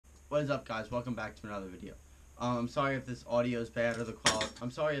What is up, guys? Welcome back to another video. I'm sorry if this audio is bad or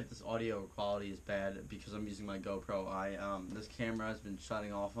I'm sorry if this audio quality is bad because I'm using my GoPro. This camera has been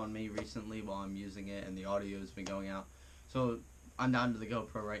shutting off on me recently while I'm using it, and the audio has been going out. So I'm down to the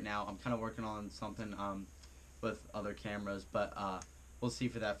GoPro right now. I'm kind of working on something with other cameras, but we'll see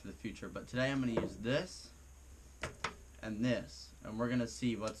for that for the future. But today I'm going to use this and this, and we're going to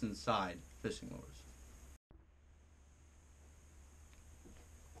see what's inside fishing lures.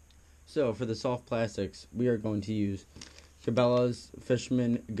 So for the soft plastics, we are going to use Cabela's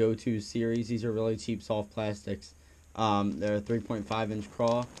Fisherman Go-To series. These are really cheap soft plastics. They're 3.5 inch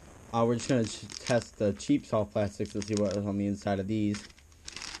craw. We're just going to test the cheap soft plastics to see what is on the inside of these.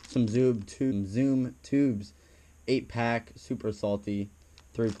 Some Zoom tubes, 8-pack, super salty,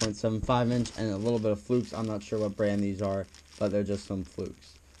 3.75 inch, and a little bit of Flukes. I'm not sure what brand these are, but they're just some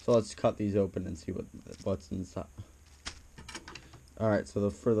Flukes. So let's cut these open and see what's inside. Alright, so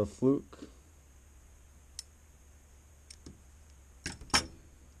for the Fluke,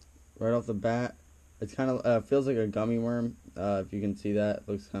 right off the bat, it's kind of feels like a gummy worm. If you can see that, it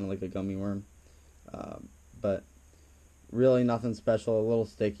looks kind of like a gummy worm, but really nothing special. A little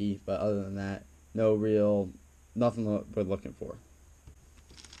sticky, but other than that, nothing we're looking for.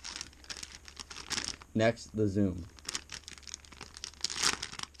 Next, the Zoom.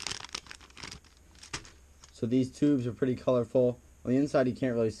 So these tubes are pretty colorful. On the inside, you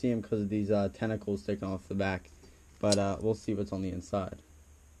can't really see them because of these tentacles sticking off the back, but we'll see what's on the inside.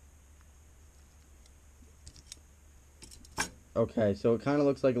 Okay, so it kind of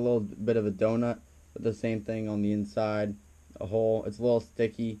looks like a little bit of a donut, but the same thing on the inside, a hole. It's a little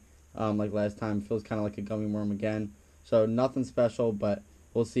sticky, like last time. Feels kind of like a gummy worm again. So nothing special, but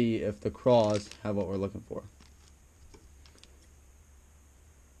we'll see if the craws have what we're looking for.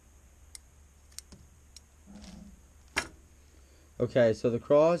 Okay, so the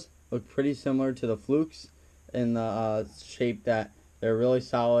craws look pretty similar to the Flukes in the shape that they're really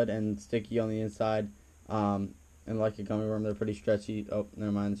solid and sticky on the inside, and like a gummy worm, they're pretty stretchy. Oh,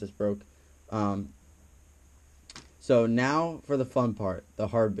 never mind, it just broke. So now for the fun part, the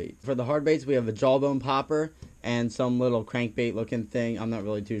hard bait. For the hard baits, we have a jawbone popper and some little crankbait looking thing. I'm not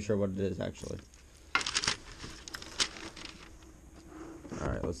really too sure what it is, actually.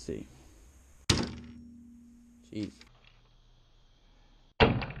 Alright, let's see. Jeez.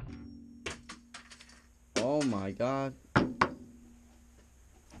 Oh my god.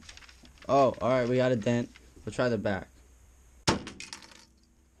 Oh, alright, we got a dent. We'll try the back.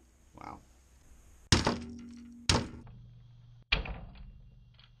 Wow.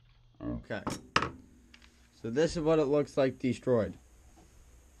 Okay. So this is what it looks like destroyed.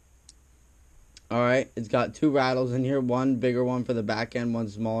 Alright, it's got two rattles in here. One bigger one for the back end, one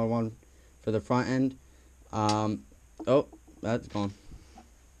smaller one for the front end. Oh, that's gone.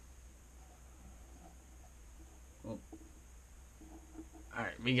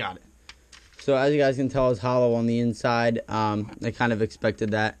 Alright, we got it. So as you guys can tell, it's hollow on the inside. I kind of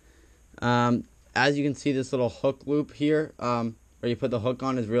expected that. As you can see, this little hook loop here, where you put the hook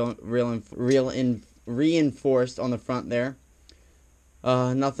on, is reinforced on the front there.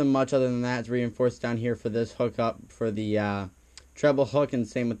 Nothing much other than that. It's reinforced down here for this hook up for the treble hook, and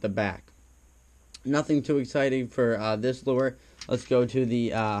same with the back. Nothing too exciting for this lure. Let's go to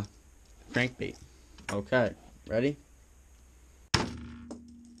the crankbait. Okay, ready?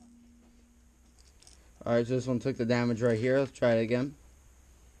 Alright, so this one took the damage right here. Let's try it again.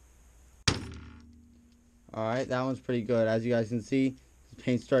 Alright, that one's pretty good. As you guys can see, the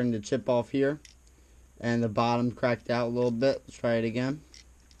paint's starting to chip off here. And the bottom cracked out a little bit. Let's try it again.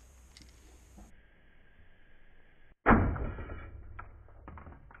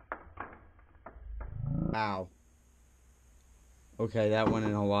 Wow. Okay, that went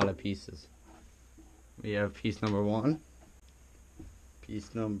in a lot of pieces. We have piece number 1.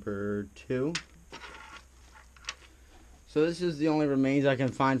 Piece number 2. So this is the only remains I can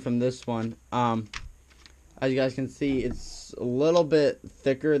find from this one. As you guys can see, it's a little bit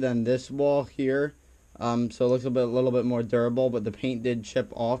thicker than this wall here. So it looks a little bit more durable, but the paint did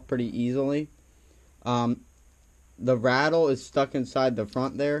chip off pretty easily. The rattle is stuck inside the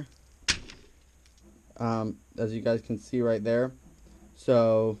front there. As you guys can see right there.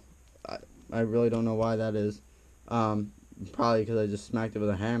 So I really don't know why that is. Probably because I just smacked it with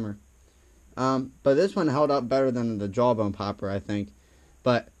a hammer. But this one held up better than the jawbone popper, I think.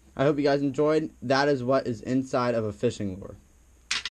 But I hope you guys enjoyed. That is what is inside of a fishing lure.